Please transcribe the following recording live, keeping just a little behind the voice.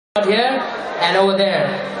out here and over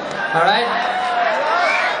there. Alright?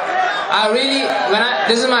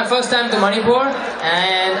 This is my first time to Manipur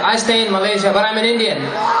and I stay in Malaysia, but I'm an Indian.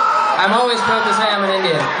 I'm always proud to say I'm an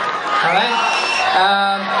Indian. Alright?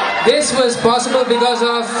 This was possible because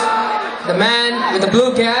of the man with the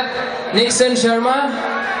blue cap, Nixon Sharma.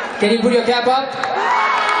 Can you put your cap up?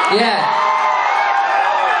 Yeah.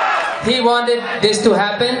 He wanted this to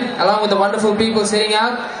happen along with the wonderful people sitting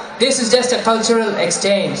out. This is just a cultural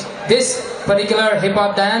exchange. This particular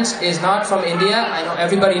hip-hop dance is not from India. I know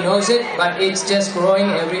everybody knows it, but it's just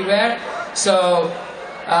growing everywhere. So,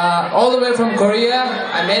 all the way from Korea,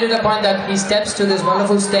 I made it a point that he steps to this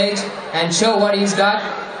wonderful stage and show what he's got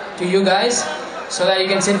to you guys so that you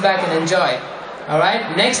can sit back and enjoy.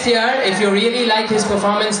 Alright? Next year, if you really like his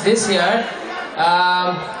performance this year,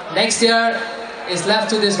 next year is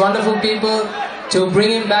left to these wonderful people to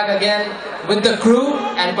bring him back again with the crew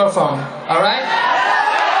and perform. Alright?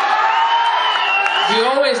 We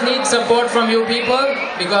always need support from you people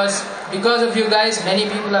because of you guys, many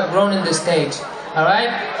people have grown in this stage. Alright?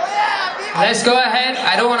 Let's go ahead.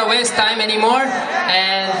 I don't want to waste time anymore.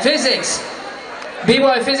 And Physicx,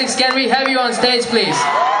 Bboy Physicx, can we have you on stage please?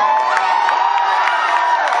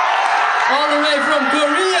 All the way from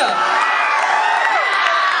Korea.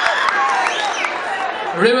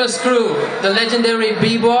 River's crew, the legendary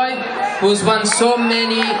B-Boy, who's won so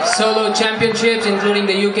many solo championships, including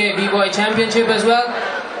the UK B-Boy Championship as well.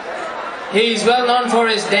 He's well known for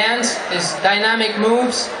his dance, his dynamic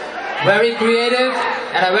moves, very creative,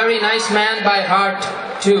 and a very nice man by heart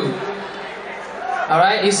too.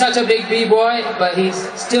 Alright, he's such a big B-Boy, but he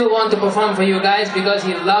still wants to perform for you guys because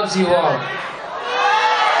he loves you all.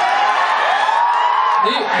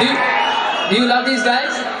 Do you love these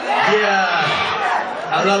guys? Yeah.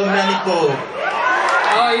 I love Manipur.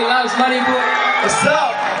 Oh, he loves Manipur. What's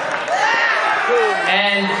up?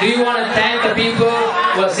 And do you want to thank the people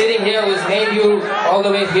who are sitting here, who's made you all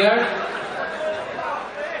the way here?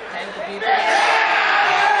 Thank the people.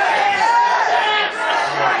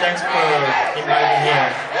 Thanks for inviting me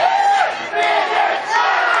here.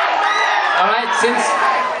 Alright,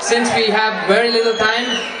 since we have very little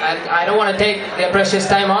time, I don't want to take their precious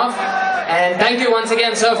time off. And thank you once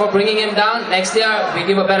again, sir, for bringing him down. Next year, we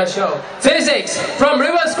give a better show. Physicx from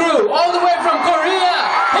River's crew, all the way from Korea.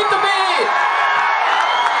 Hit the beat!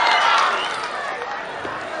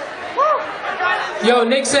 Yo,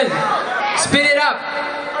 Nixon, speed it up.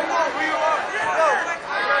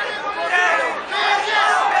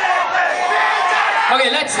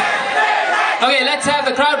 Okay, let's have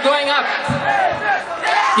the crowd going up.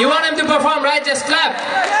 You want him to perform, right? Just clap.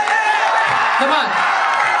 Come on.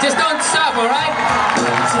 Just don't stop, alright?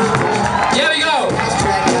 Here we go.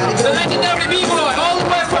 The legendary B-Boy, all the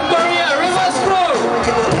way from Korea, River's crew.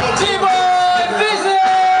 Bboy Physicx!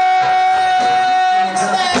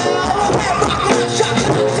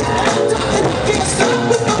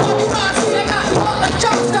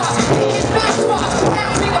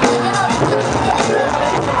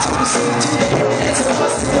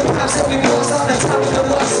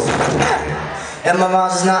 And my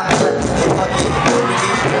mom's is not.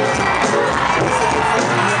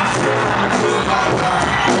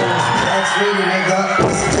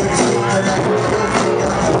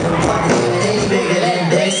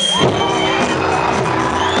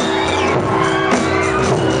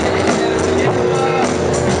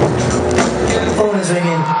 Phone is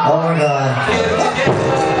ringing. Oh my God.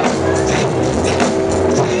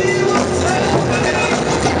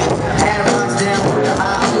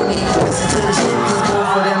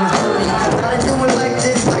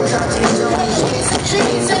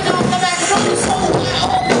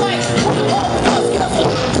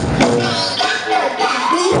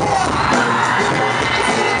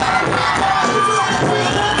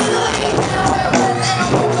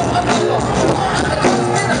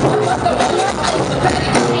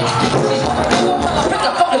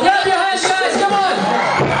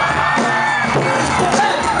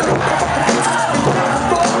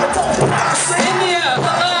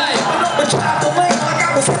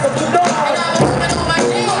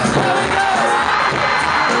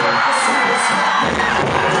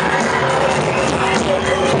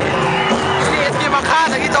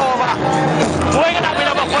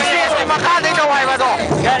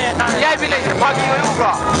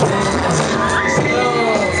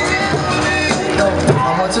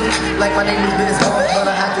 Like my name is Bboy, but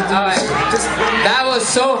I have to do this. That was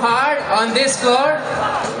so hard on this floor.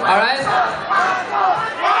 Alright?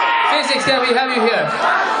 Physicx, can we have you here?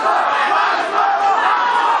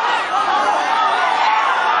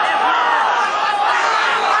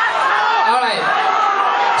 Alright.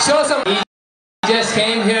 Show some. just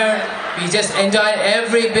came here. We just enjoyed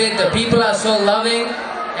every bit. The people are so loving,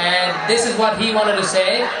 and this is what he wanted to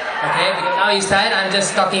say. Okay, because now he's tired. I'm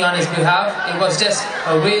just talking on his behalf. It was just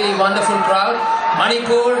a really wonderful crowd.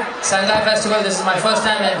 Manipur Sangai Festival. This is my first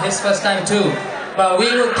time and his first time too. But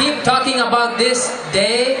we will keep talking about this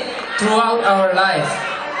day throughout our life.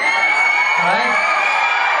 Alright?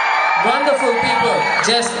 Wonderful people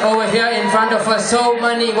just over here in front of us. So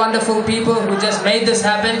many wonderful people who just made this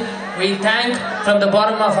happen. We thank from the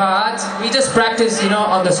bottom of our hearts. We just practice,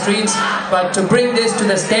 on the streets. But to bring this to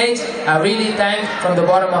the stage, I really thank from the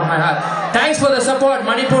bottom of my heart. Thanks for the support,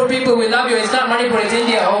 Manipur people. We love you. It's not Manipur, it's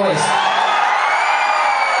India always.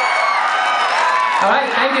 Alright,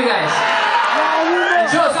 thank you guys. And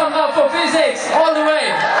show some love for Physicx all the way.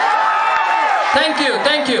 Thank you,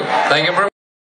 thank you. Thank you.